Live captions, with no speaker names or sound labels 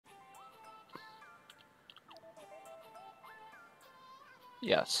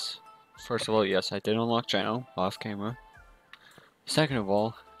Yes. First of all, yes, I did unlock Geno off camera. Second of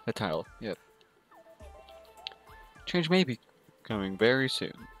all, the title. Yep. Change may be coming very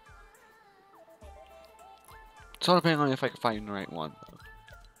soon. It's all depending on if I can find the right one, though.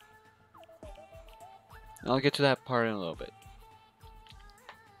 I'll get to that part in a little bit.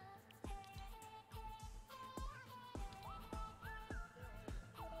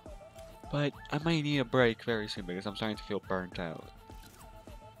 But I might need a break very soon because I'm starting to feel burnt out.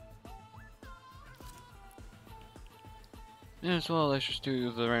 And as well, let's just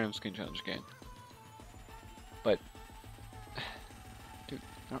do the random skin challenge again. But, dude,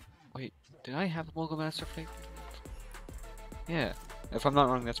 wait, did I have the Mogul Master fake? Yeah, if I'm not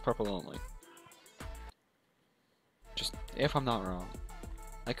wrong, that's purple only. Just, if I'm not wrong.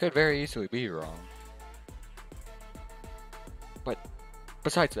 I could very easily be wrong. But,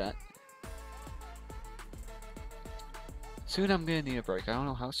 besides that, soon I'm gonna need a break. I don't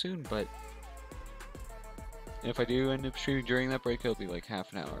know how soon, but if I do end up streaming during that break, it'll be like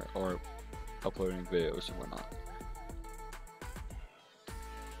half an hour, or uploading videos and whatnot.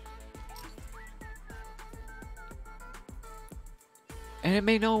 And it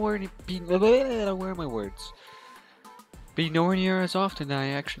may nowhere be where are my words? Be nowhere near as often that I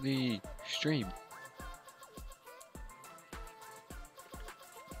actually stream.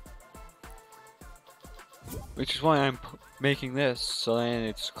 Which is why I'm making this, so then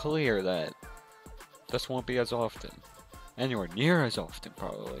it's clear that this won't be as often. Anywhere near as often,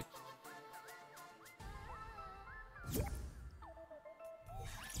 probably.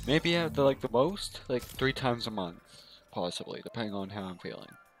 Maybe at the most, like 3 times a month, possibly, depending on how I'm feeling.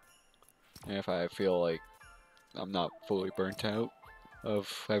 And if I feel like I'm not fully burnt out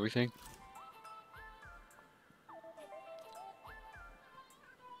of everything.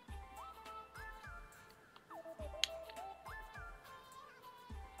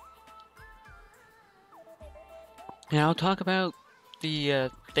 And I'll talk about the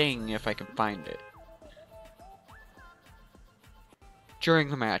thing if I can find it. During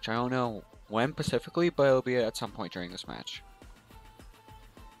the match. I don't know when specifically, but it'll be at some point during this match.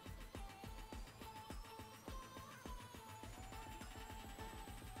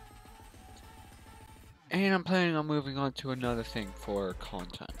 And I'm planning on moving on to another thing for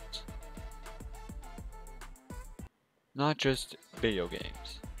content. Not just video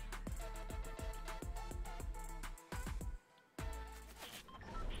games.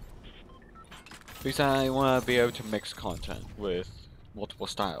 Because I want to be able to mix content with multiple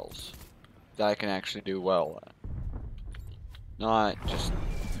styles that I can actually do well at. Not just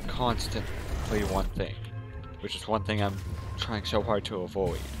constantly one thing, which is one thing I'm trying so hard to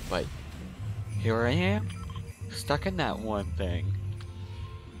avoid, but here I am, stuck in that one thing.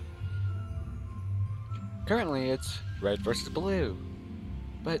 Currently it's red versus blue,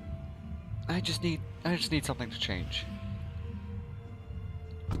 but I just need something to change.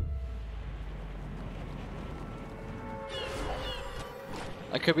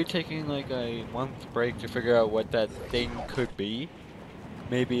 I could be taking like a month break to figure out what that thing could be.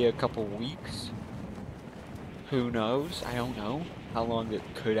 Maybe a couple weeks. Who knows? I don't know how long it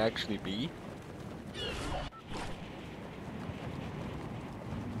could actually be.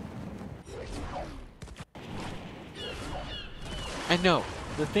 And no,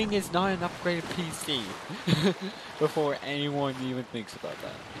 the thing is not an upgraded PC before anyone even thinks about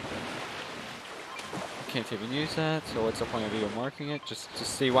that. Can't even use that, so what's the point of even marking it? Just to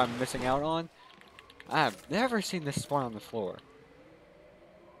see what I'm missing out on? I've never seen this spawn on the floor.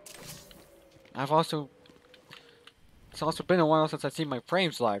 It's also been a while since I've seen my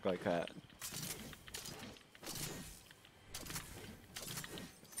frames lag like that.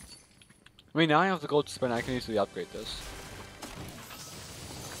 I mean, now I have the gold to spend, I can easily upgrade this.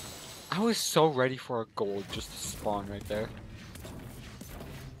 I was so ready for a gold just to spawn right there.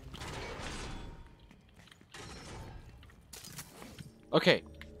 Okay,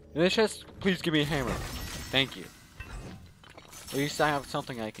 in this chest, please give me a hammer. Thank you. At least I have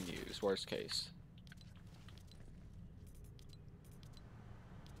something I can use, worst case.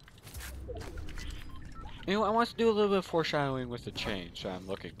 You know, I want to do a little bit of foreshadowing with the change that I'm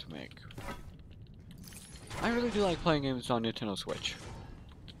looking to make. I really do like playing games on Nintendo Switch.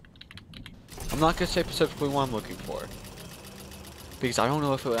 I'm not going to say specifically what I'm looking for, because I don't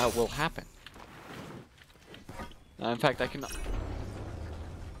know if that will happen. In fact, I can...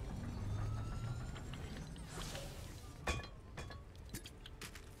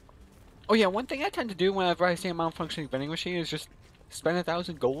 Oh yeah, one thing I tend to do whenever I see a malfunctioning vending machine is just spend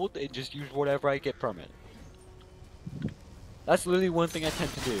 1,000 gold and just use whatever I get from it. That's literally one thing I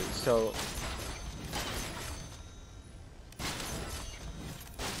tend to do, so...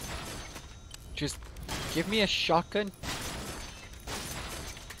 Just give me a shotgun.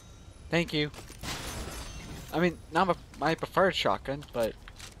 Thank you. I mean, not my preferred shotgun, but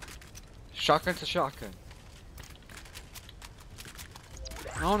shotgun's a shotgun.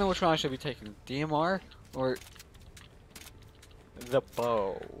 I don't know which one I should be taking, DMR or the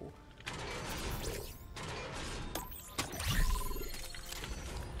bow.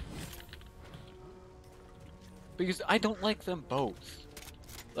 Because I don't like them both.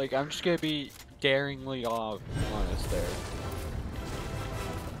 Like, I'm just gonna be daringly honest there.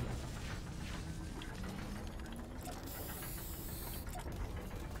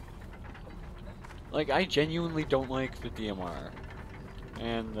 Like, I genuinely don't like the DMR.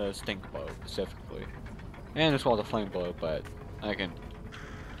 And the stink bow, specifically. And as well the flame bow, but I can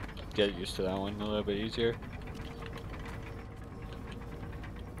get used to that one a little bit easier.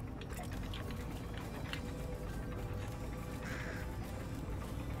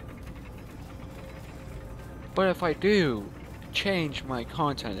 But if I do change my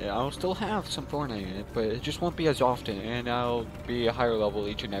content, I'll still have some Fortnite in it, but it just won't be as often, and I'll be a higher level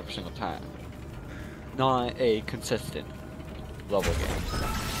each and every single time. Not a consistent level game.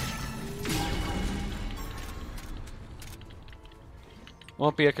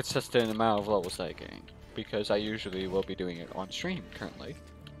 Won't be a consistent amount of levels I gain, because I usually will be doing it on stream currently,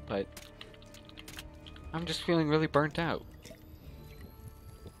 but I'm just feeling really burnt out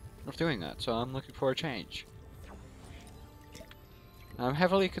of doing that, so I'm looking for a change. I'm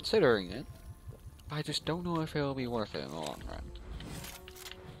heavily considering it, but I just don't know if it'll be worth it in the long run.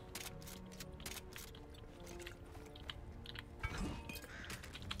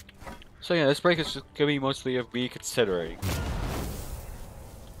 So yeah, this break is just gonna be mostly of me considering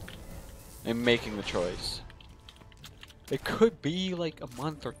and making the choice. It could be like a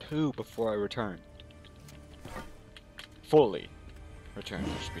month or two before I return. Fully return,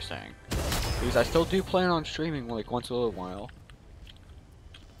 I should be saying. Because I still do plan on streaming like once in a little while.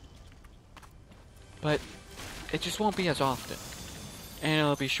 But it just won't be as often. And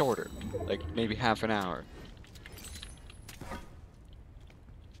it'll be shorter. Like maybe half an hour.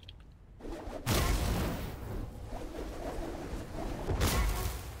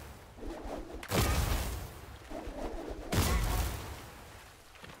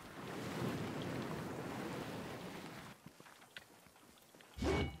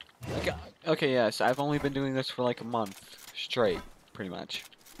 Okay, yes, I've only been doing this for like a month straight, pretty much.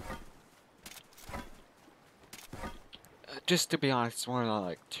 Just to be honest, it's more than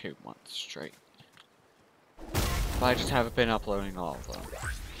like 2 months straight. But I just haven't been uploading all of them.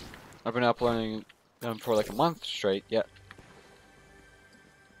 I've been uploading them for like a month straight, yet.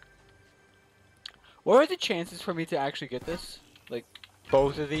 What are the chances for me to actually get this? Like,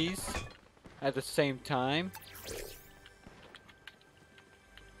 both of these at the same time?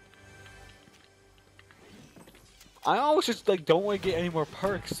 I always just like don't want to get any more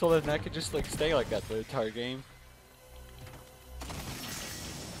perks so that I could just like stay like that the entire game.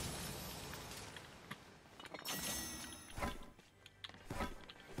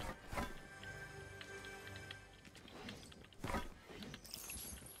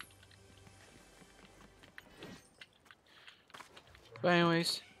 But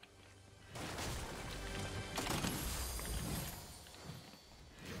anyways.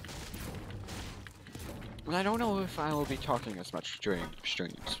 I don't know if I will be talking as much during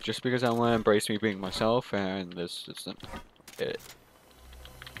streams, just because I want to embrace me being myself, and this isn't it.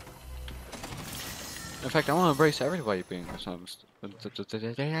 In fact, I want to embrace everybody being themselves no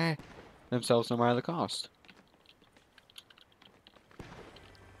matter the cost.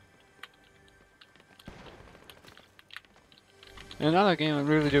 And another game I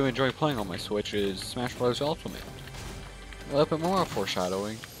really do enjoy playing on my Switch is Smash Bros. Ultimate. A little bit more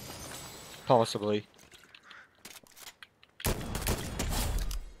foreshadowing. Possibly.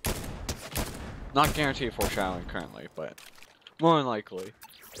 Not guaranteed foreshadowing currently, but more than likely.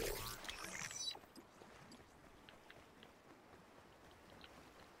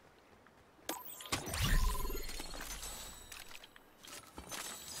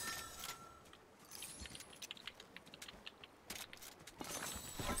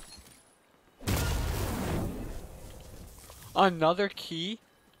 Another key?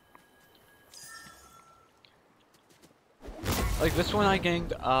 Like this one I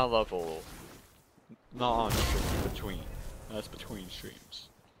gained a level. Not on stream, between. That's between streams.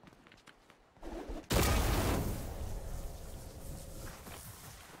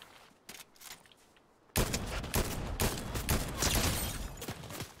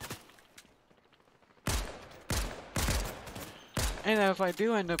 And if I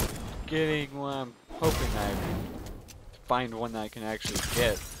do end up getting one, I'm hoping I find one that I can actually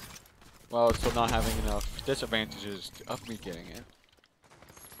get. while still not having enough disadvantages of me getting it.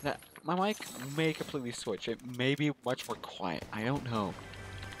 That my mic may completely switch. It may be much more quiet. I don't know.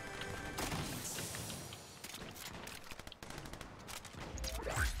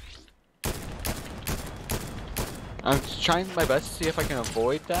 I'm trying my best to see if I can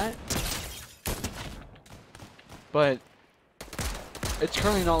avoid that, but it's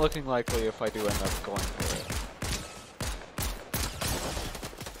currently not looking likely if I do end up going for it.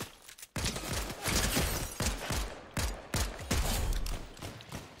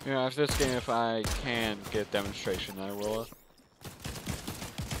 You know, after this game, if I can get a demonstration, I will.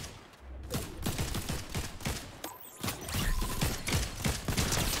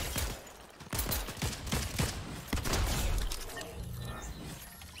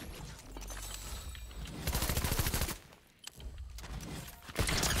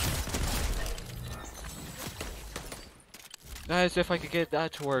 As if I could get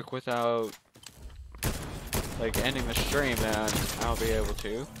that to work without, like, ending the stream, then I'll be able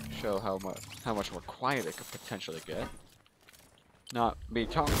to show how much more quiet it could potentially get. Not me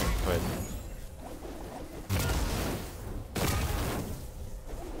talking, but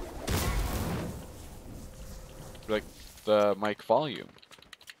like the mic volume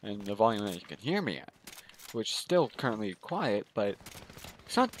and the volume that you can hear me at, which is still currently quiet, but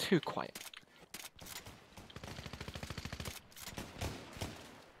it's not too quiet.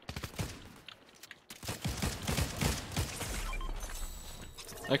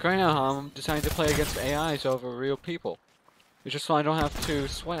 Like right now, I'm deciding to play against AIs over real people. It's just so I don't have to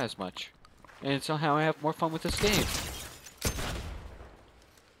sweat as much. And somehow I have more fun with this game.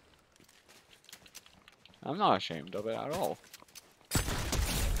 I'm not ashamed of it at all.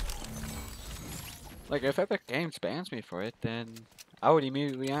 Like, if Epic Games bans me for it, then I would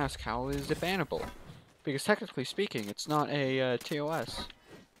immediately ask, how is it bannable? Because technically speaking, it's not a TOS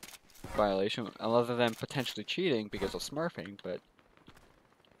violation, other than potentially cheating because of smurfing, but...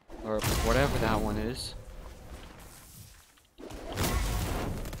 or whatever that one is.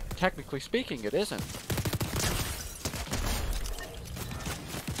 Technically speaking, it isn't.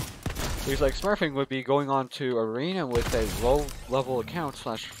 Because like smurfing would be going on to Arena with a low-level account /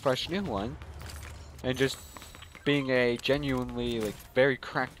 fresh new one, and just being a genuinely like very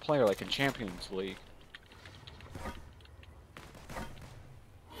cracked player like in Champions League.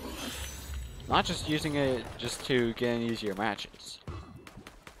 Not just using it just to get in easier matches.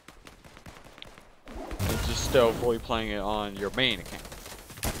 And just still fully playing it on your main account.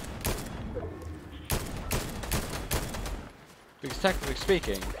 Because technically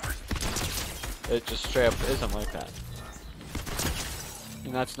speaking, it just straight up isn't like that.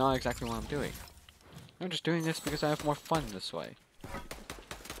 And that's not exactly what I'm doing. I'm just doing this because I have more fun this way.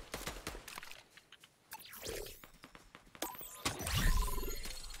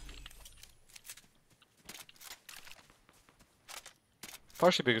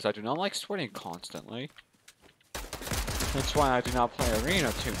 Partially because I do not like sweating constantly. That's why I do not play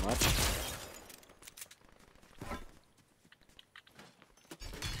Arena too much.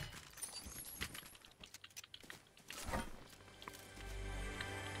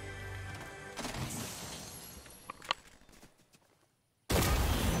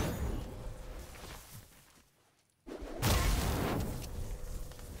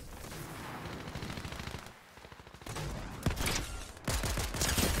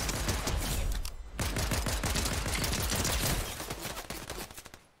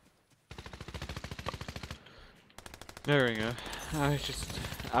 There we go. I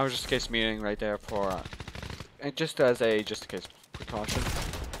was just case meeting right there for, and just as a just in case precaution.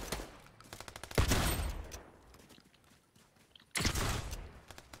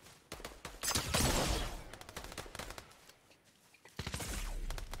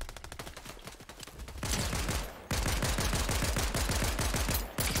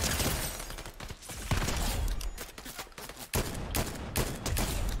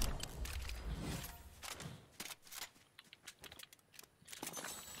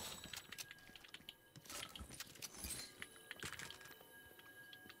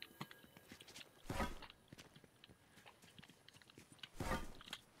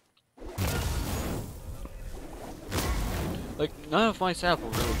 Like, none of my setup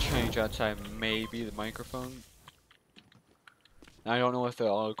will really change outside maybe the microphone. I don't know if the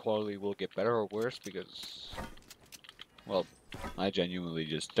audio quality will get better or worse because, well, I genuinely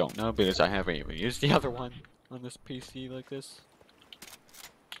just don't know because I haven't even used the other one on this PC like this.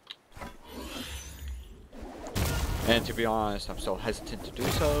 And to be honest, I'm still hesitant to do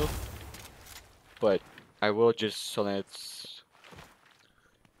so, but I will just so that it's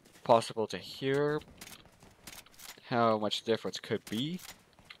possible to hear how much difference could be.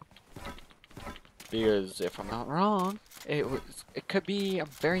 Because if I'm not wrong, it could be a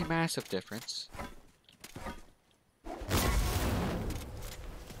very massive difference.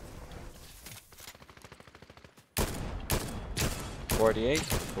 $48,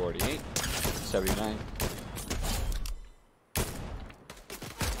 $48, $79.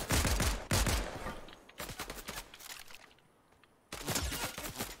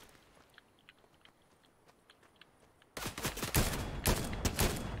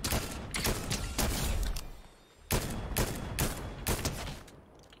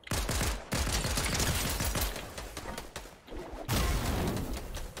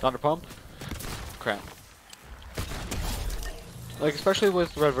 Thunder Pump? Crap. Like, especially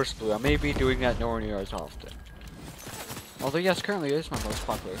with Red vs. Blue, I may be doing that nowhere near as often. Although, yes, currently it is my most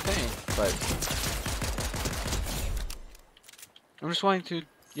popular thing, but... I'm just wanting to,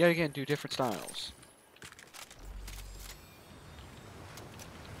 yet again, do different styles.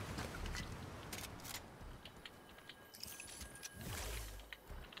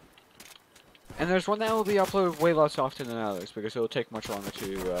 And there's one that will be uploaded way less often than others, because it will take much longer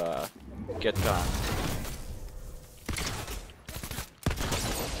to, get done.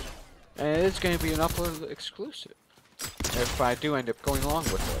 And it's going to be an upload exclusive. If I do end up going along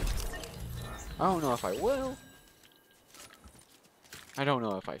with it. I don't know if I will. I don't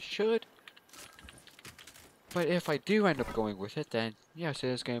know if I should. But if I do end up going with it, then yes, it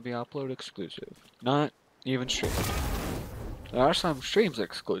is going to be upload exclusive. Not even stream. There are some streams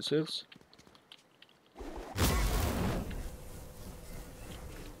exclusives.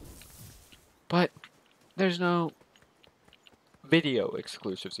 But there's no video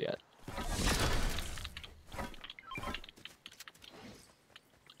exclusives yet.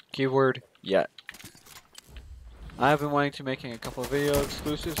 Keyword, yet. I've been wanting to making a couple of video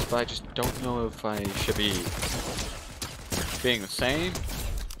exclusives, but I just don't know if I should be being the same.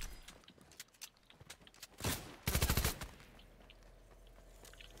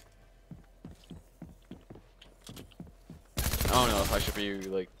 I don't know if I should be,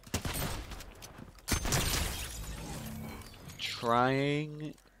 like,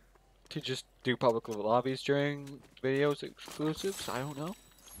 trying to just do public lobbies during videos exclusives. I don't know.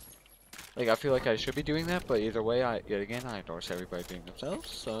 Like, I feel like I should be doing that, but either way, yet again, I endorse everybody being themselves,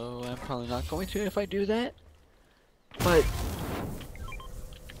 so I'm probably not going to if I do that. But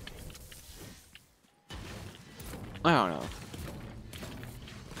I don't know.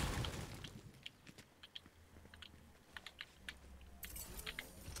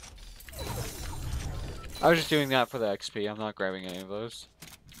 I was just doing that for the XP. I'm not grabbing any of those.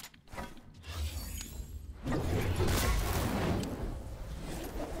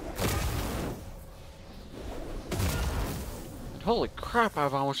 Holy crap,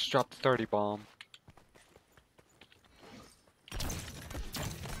 I've almost dropped the 30 bomb.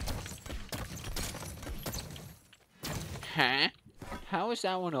 Huh? How is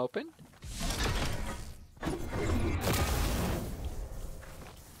that one open?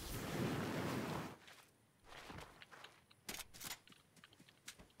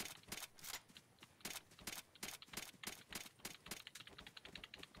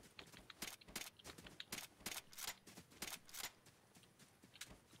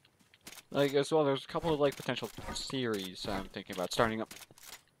 Like, as well, there's a couple of, like, potential series I'm thinking about starting up.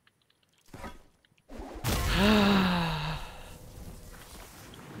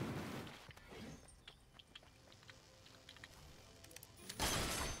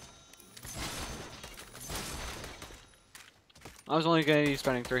 I was only going to be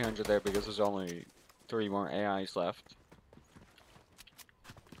spending 300 there because there's only 3 more AIs left.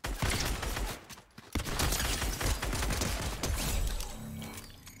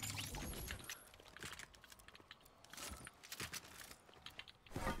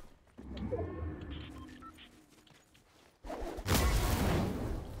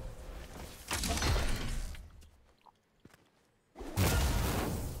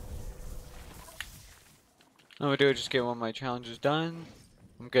 I'm gonna do is just get one of my challenges done.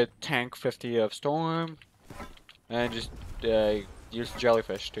 I'm gonna tank 50 of Storm, and just use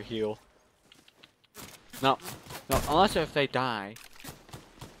Jellyfish to heal. No, unless if they die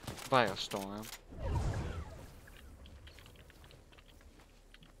by a storm.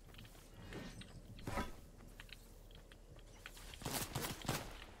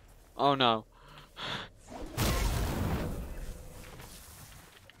 Oh no.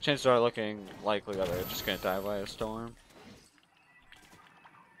 Chances are looking likely that they're just gonna die by a storm.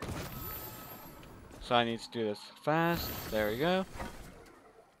 So I need to do this fast. There we go.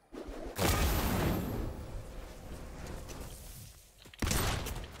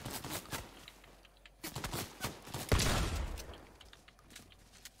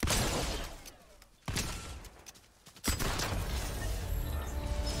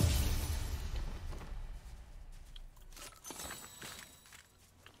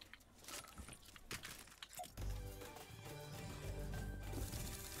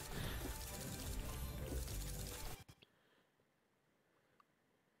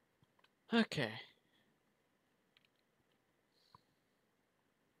 Okay.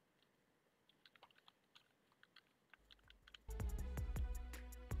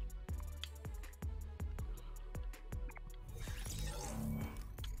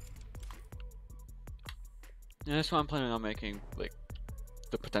 Yeah, that's why I'm planning on making like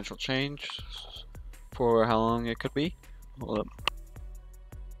the potential change for how long it could be. Hold up.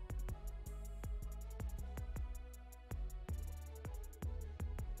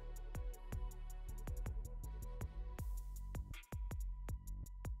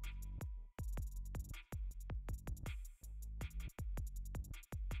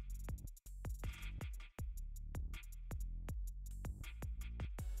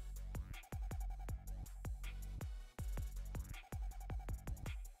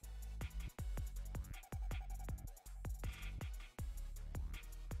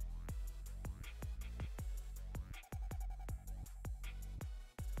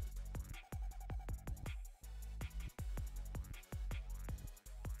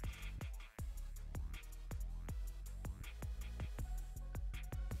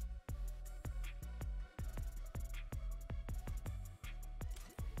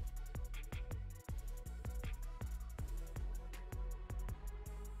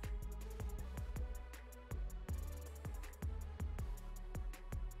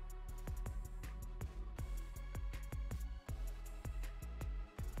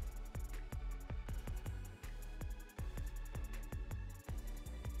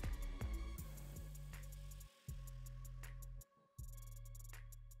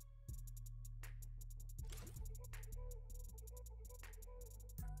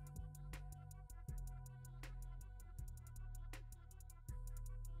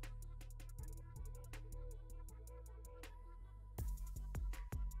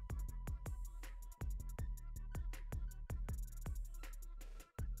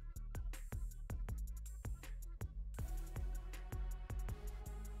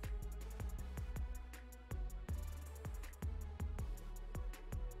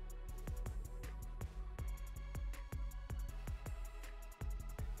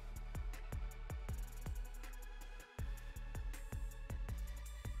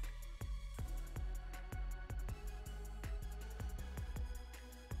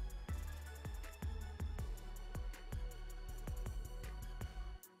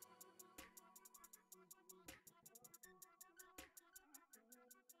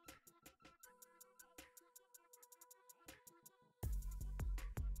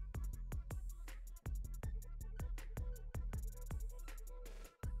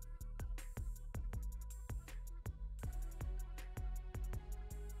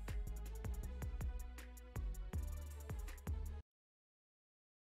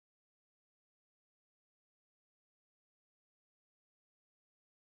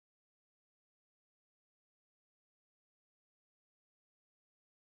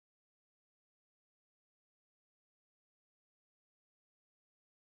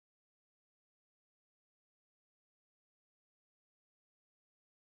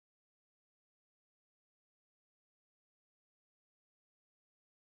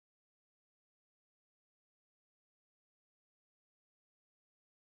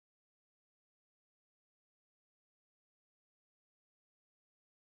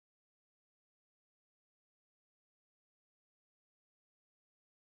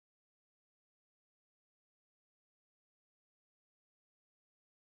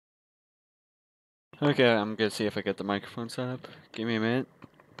 Okay, I'm gonna see if I get the microphone set up. Give me a minute.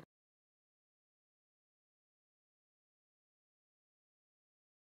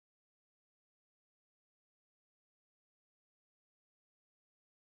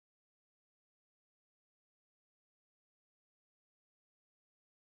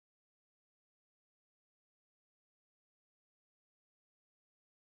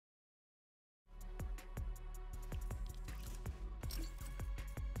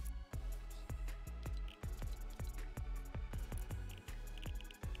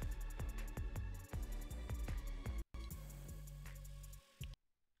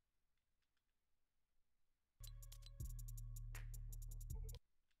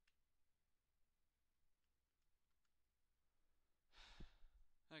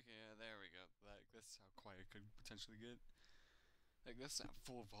 Okay, yeah, there we go. Like, this is how quiet it could potentially get. Like, this is at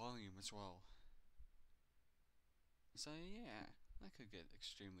full volume as well. So, yeah, that could get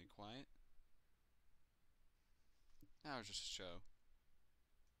extremely quiet. That was just a show.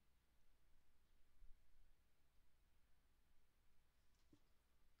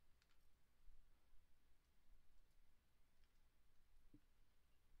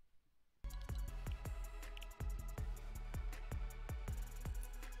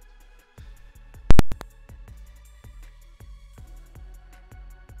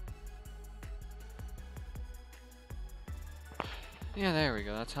 Yeah, there we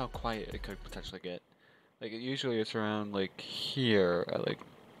go. That's how quiet it could potentially get. Like, it usually it's around, like, here at, like,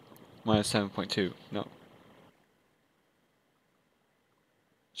 minus 7.2. No.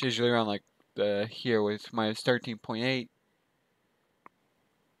 It's usually around, like, here with minus 13.8.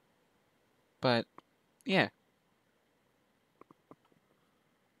 But, yeah.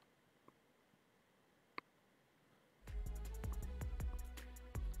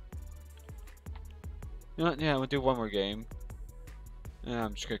 You know what? Yeah, we'll do one more game. Yeah,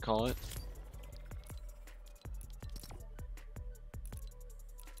 I'm just gonna call it.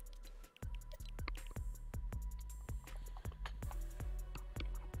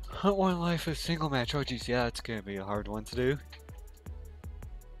 Hunt One Life is single match. Oh geez, yeah, it's gonna be a hard one to do.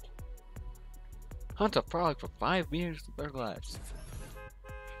 Hunt a frog for 5 meters or less.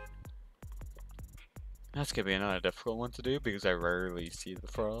 That's gonna be another difficult one to do because I rarely see the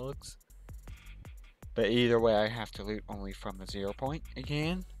frogs. But either way, I have to loot only from the 0 point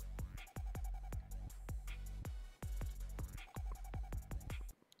again.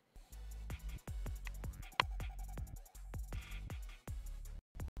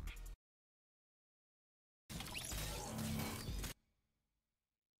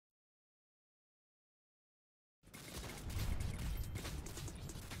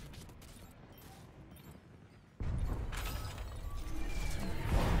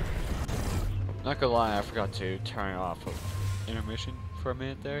 Not gonna lie, I forgot to turn off of intermission for a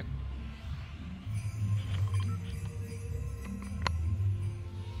minute there.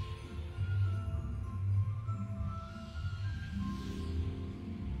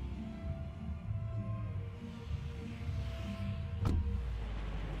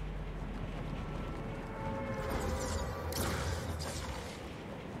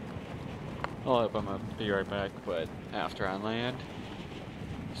 I'm gonna be right back, but after I land.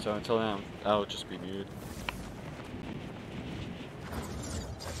 So until then, I'll just be muted.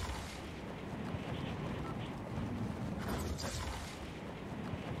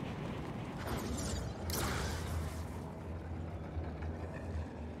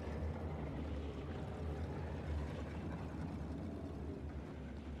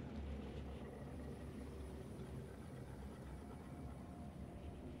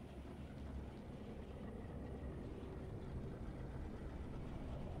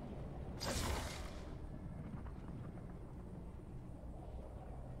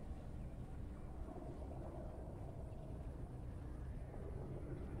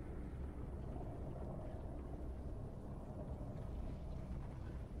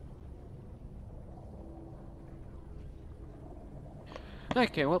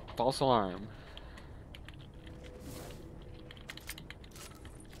 Okay, well, false alarm.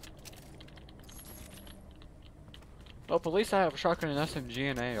 Well, at least I have a shotgun, and SMG,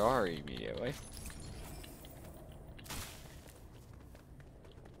 and AR immediately.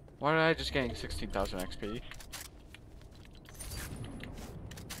 Why did I just gain 16,000 XP?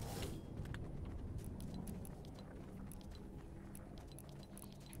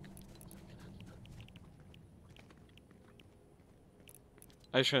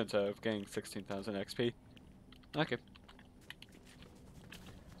 I shouldn't have gained 16,000 XP. Okay.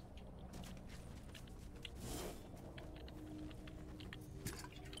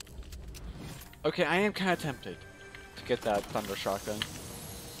 Okay, I am kind of tempted to get that Thunder Shotgun.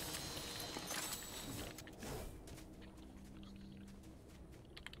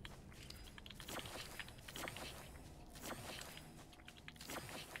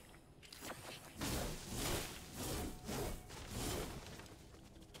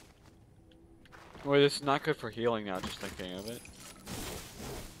 Wait, this is not good for healing now, just thinking of it.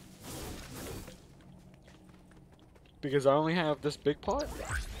 Because I only have this big pot.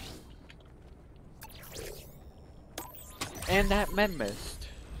 And that med mist.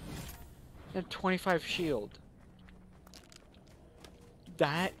 And 25 shield.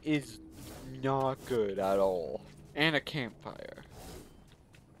 That is not good at all. And a campfire.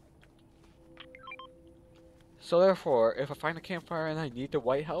 So therefore, if I find a campfire and I need the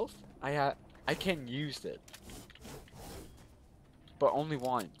white health, I can use it. But only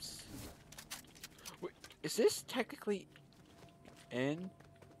once. Wait, is this technically in?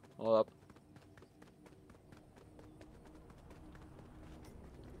 Hold up.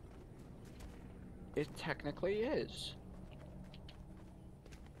 It technically is.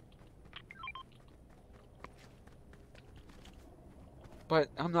 But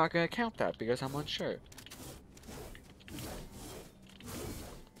I'm not gonna count that because I'm unsure.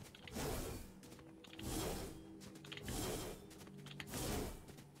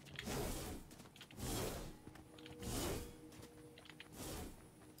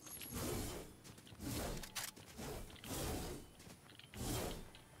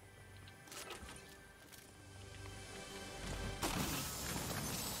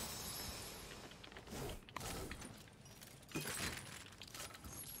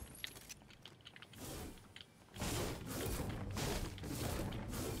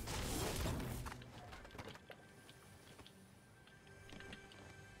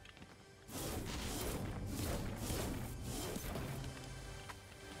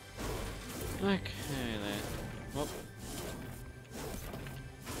 Okay then. Well,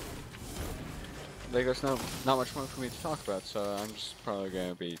 there's not much more for me to talk about, so I'm just probably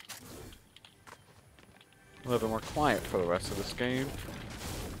gonna be a little bit more quiet for the rest of this game.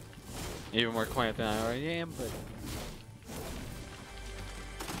 Even more quiet than I already am, but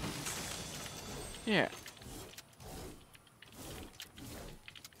yeah.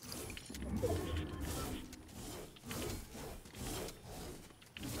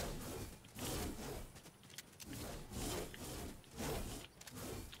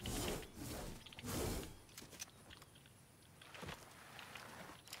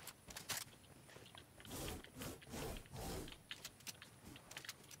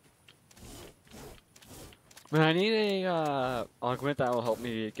 But I need a augment that will help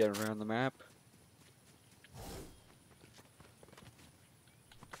me get around the map.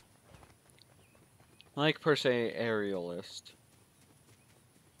 Like per se aerialist.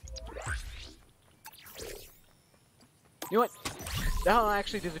 You know what? That'll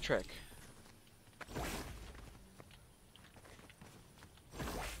actually do the trick.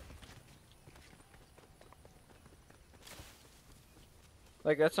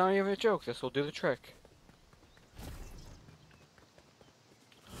 Like, that's not even a joke. This will do the trick.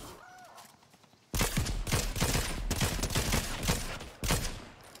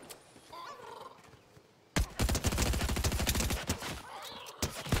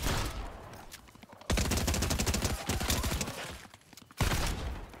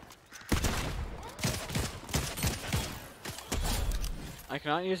 I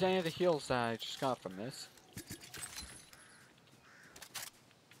cannot use any of the heals that I just got from this.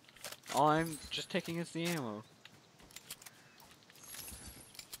 All I'm just taking is the ammo.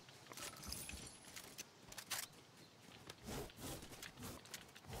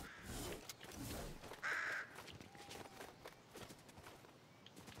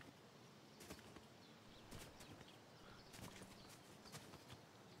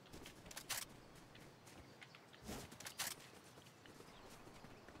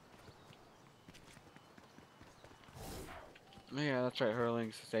 Yeah, that's right,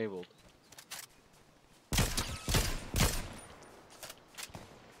 hurling's disabled.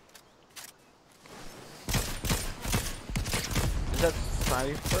 Is that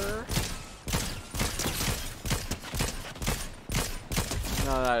Cypher?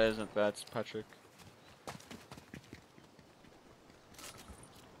 No, that isn't. That's Patrick.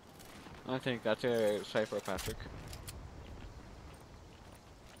 I think that's a Cypher Patrick.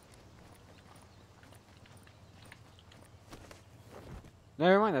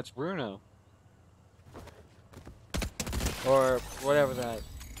 Never mind, that's Bruno. Or whatever that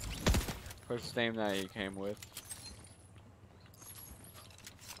first name that he came with.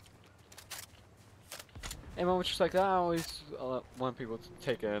 And moments just like that, I always want people to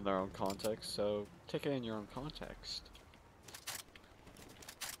take it in their own context, so take it in your own context.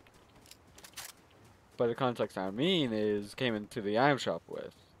 But the context I mean is came into the item shop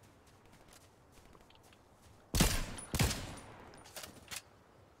with.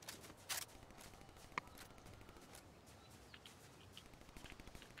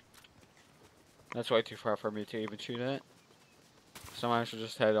 That's way too far for me to even shoot at. So I should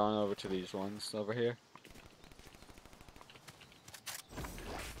just head on over to these ones over here.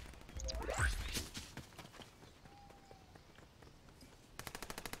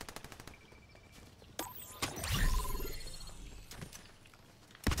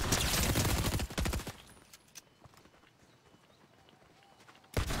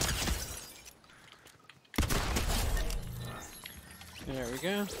 There we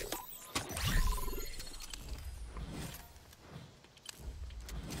go.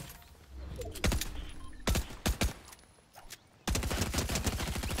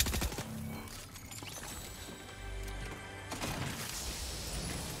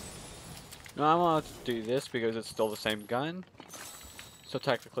 No, I'm allowed to do this because it's still the same gun. So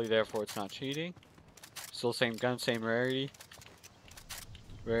technically, therefore, it's not cheating. Still same gun, same rarity.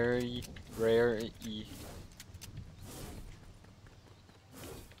 Rarity.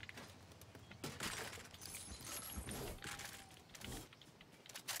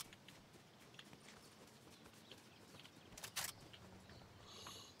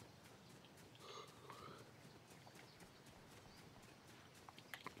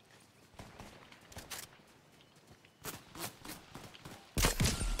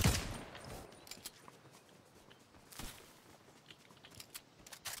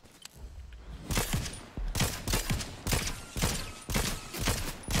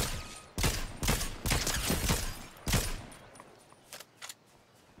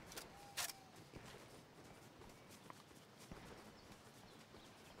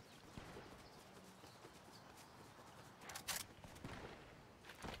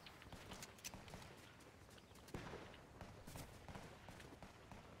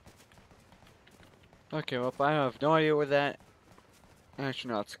 Okay, well, I have no idea where that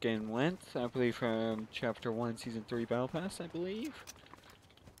astronaut skin went. I believe from Chapter 1, Season 3 Battle Pass, I believe.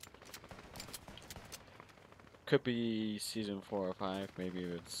 Could be Season 4 or 5, maybe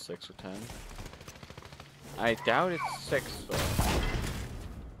it's 6 or 10. I doubt it's 6, though.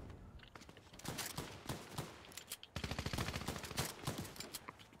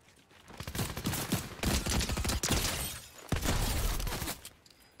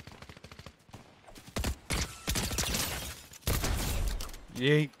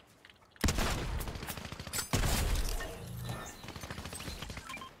 Yeet.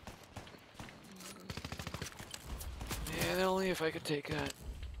 Yeah, only if I could take that.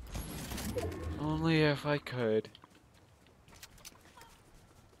 Only if I could.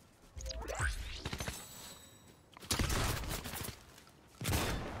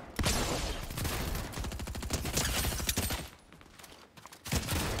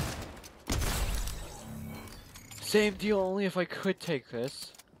 Same deal, only if I could take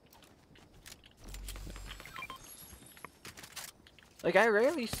this. Like, I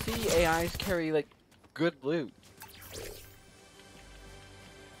rarely see AIs carry, like, good loot.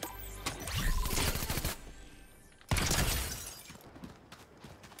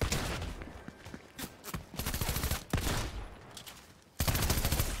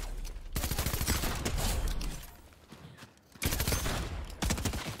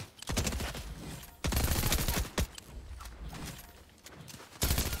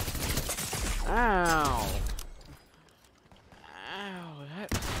 Ow! Ow,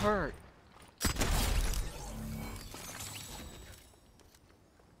 that hurt.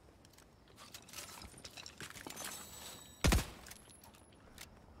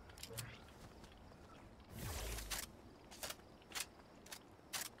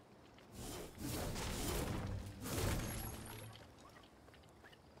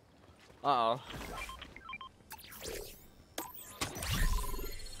 Uh-oh.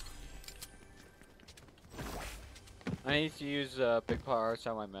 I need to use big power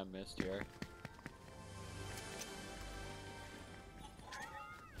so my men missed here.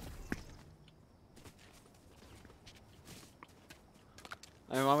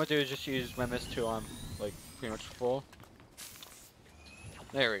 And what I'm gonna do is just use my mist till I'm like pretty much full.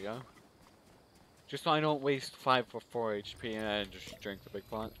 There we go. Just so I don't waste 5 or 4 HP and then just drink the big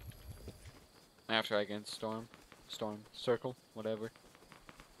pot. After I get storm, circle, whatever.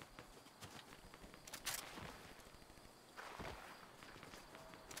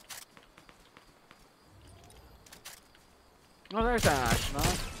 Oh, there's an astronaut.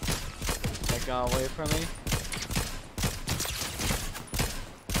 That got away from me.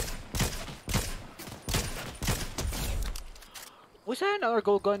 Was that another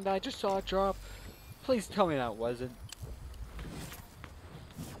gold gun that I just saw drop? Please tell me that wasn't.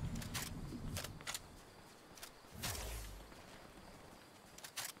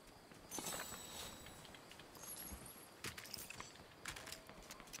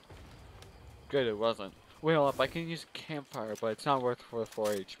 Good, it wasn't. Wait, hold up, I can use campfire, but it's not worth for 4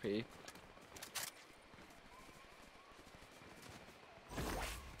 HP.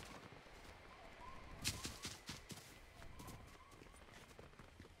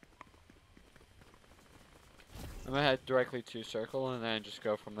 I'm gonna head directly to circle and then just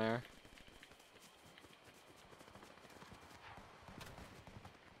go from there.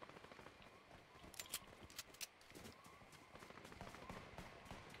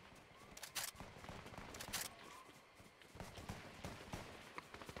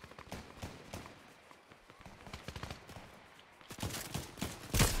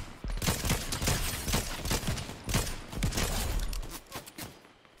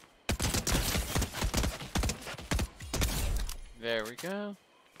 There we go.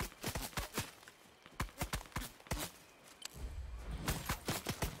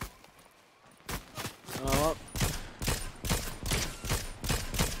 Oh,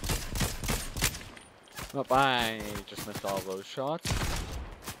 oh, I just missed all those shots.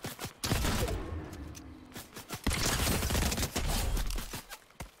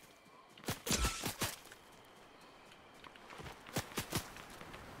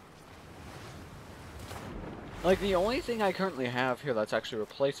 Like, the only thing I currently have here that's actually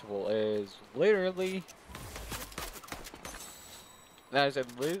replaceable is literally... That is a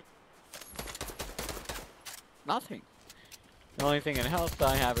loot. Nothing. The only thing in health that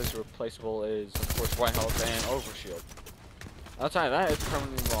I have is replaceable is, of course, white health and overshield. Outside of that, it's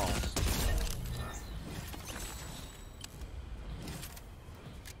permanently lost.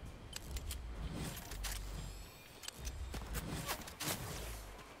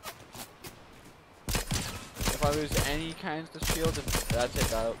 If I I lose any kinds of shield, and that's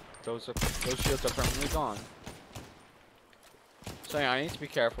it. Those shields are permanently gone. So yeah, I need to be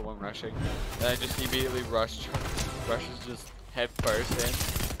careful when rushing. And I just immediately rushes just head first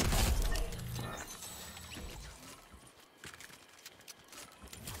in.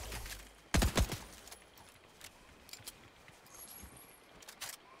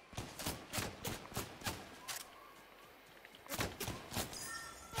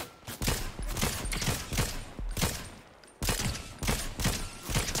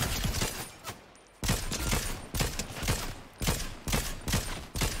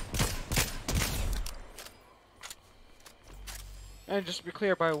 And just to be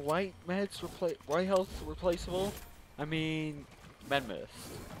clear, by white white health replaceable, I mean med mist,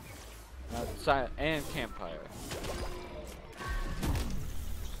 and campfire.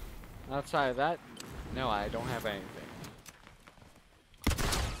 Outside of that, no, I don't have anything.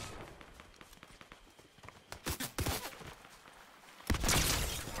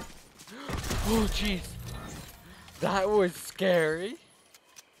 Oh jeez, that was scary.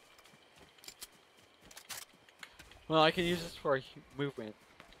 Well, I can use this for movement.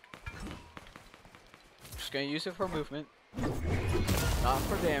 Just gonna use it for movement, not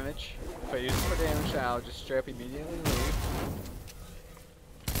for damage. If I use it for damage, I'll just straight up immediately leave.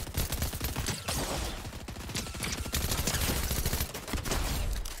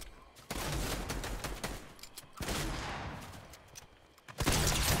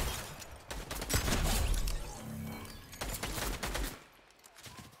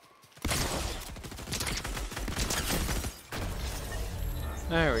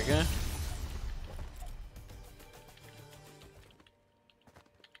 There we go.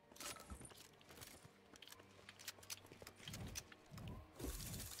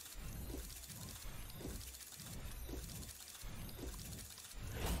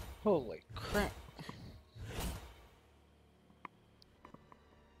 Holy crap.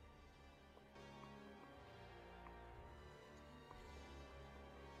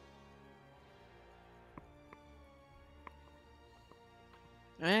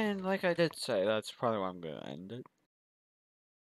 And like I did say, that's probably where I'm gonna end it.